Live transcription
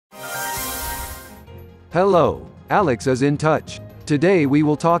Hello, Alex is in touch. Today we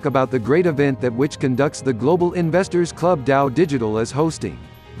will talk about the great event that which conducts the Global Investors Club DAO Digital is hosting.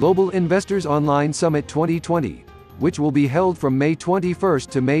 Global Investors Online Summit 2020, which will be held from May 21st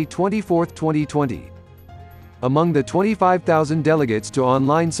to May 24th, 2020. Among the 25,000 delegates to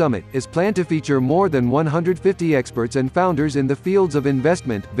Online Summit is planned to feature more than 150 experts and founders in the fields of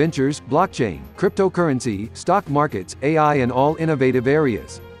investment, ventures, blockchain, cryptocurrency, stock markets, AI and all innovative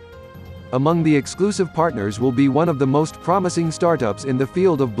areas. Among the exclusive partners will be one of the most promising startups in the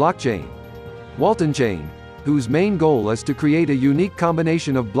field of blockchain, Walton Chain, whose main goal is to create a unique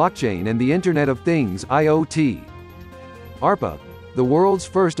combination of blockchain and the Internet of Things (IoT). ARPA, the world's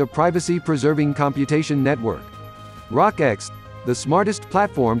first privacy-preserving computation network. RockX, the smartest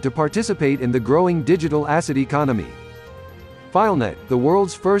platform to participate in the growing digital asset economy. FileNet, the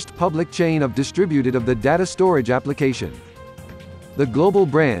world's first public chain of distributed of the data storage application. The global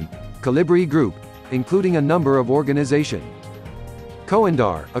brand, Calibri Group, including a number of organizations.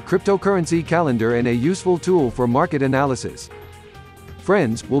 Coindar, a cryptocurrency calendar and a useful tool for market analysis.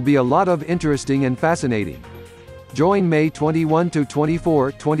 Friends, will be a lot of interesting and fascinating. Join May 21 to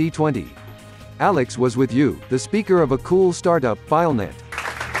 24, 2020. Alex was with you, the speaker of a cool startup, FileNet.